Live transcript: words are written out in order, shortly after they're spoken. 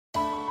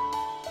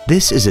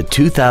This is a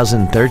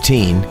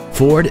 2013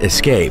 Ford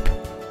Escape.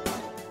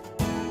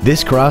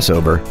 This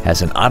crossover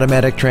has an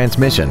automatic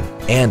transmission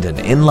and an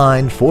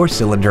inline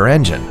 4-cylinder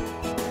engine.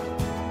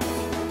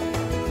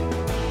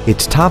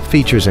 Its top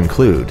features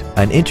include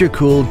an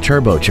intercooled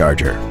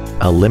turbocharger,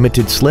 a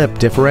limited-slip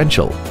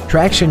differential,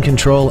 traction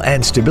control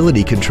and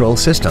stability control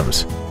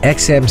systems,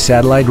 XM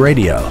satellite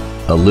radio,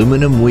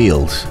 aluminum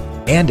wheels,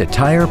 and a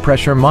tire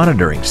pressure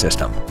monitoring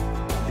system.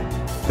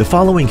 The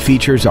following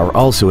features are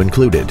also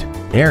included: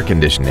 air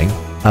conditioning,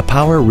 a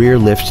power rear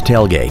lift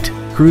tailgate,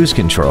 cruise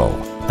control,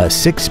 a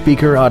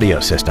 6-speaker audio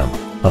system,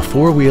 a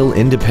 4-wheel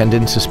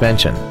independent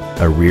suspension,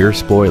 a rear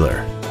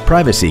spoiler,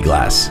 privacy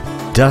glass,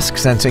 dusk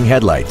sensing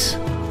headlights,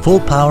 full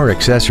power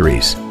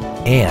accessories,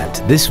 and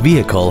this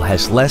vehicle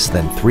has less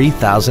than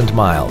 3,000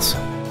 miles.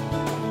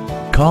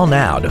 Call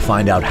now to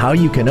find out how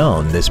you can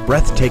own this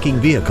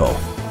breathtaking vehicle.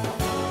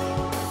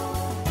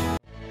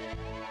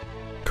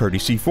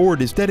 Courtesy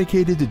Ford is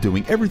dedicated to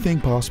doing everything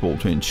possible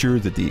to ensure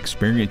that the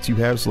experience you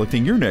have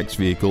selecting your next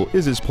vehicle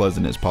is as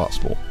pleasant as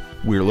possible.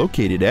 We're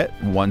located at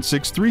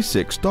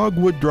 1636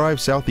 Dogwood Drive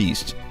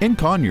Southeast in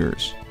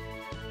Conyers.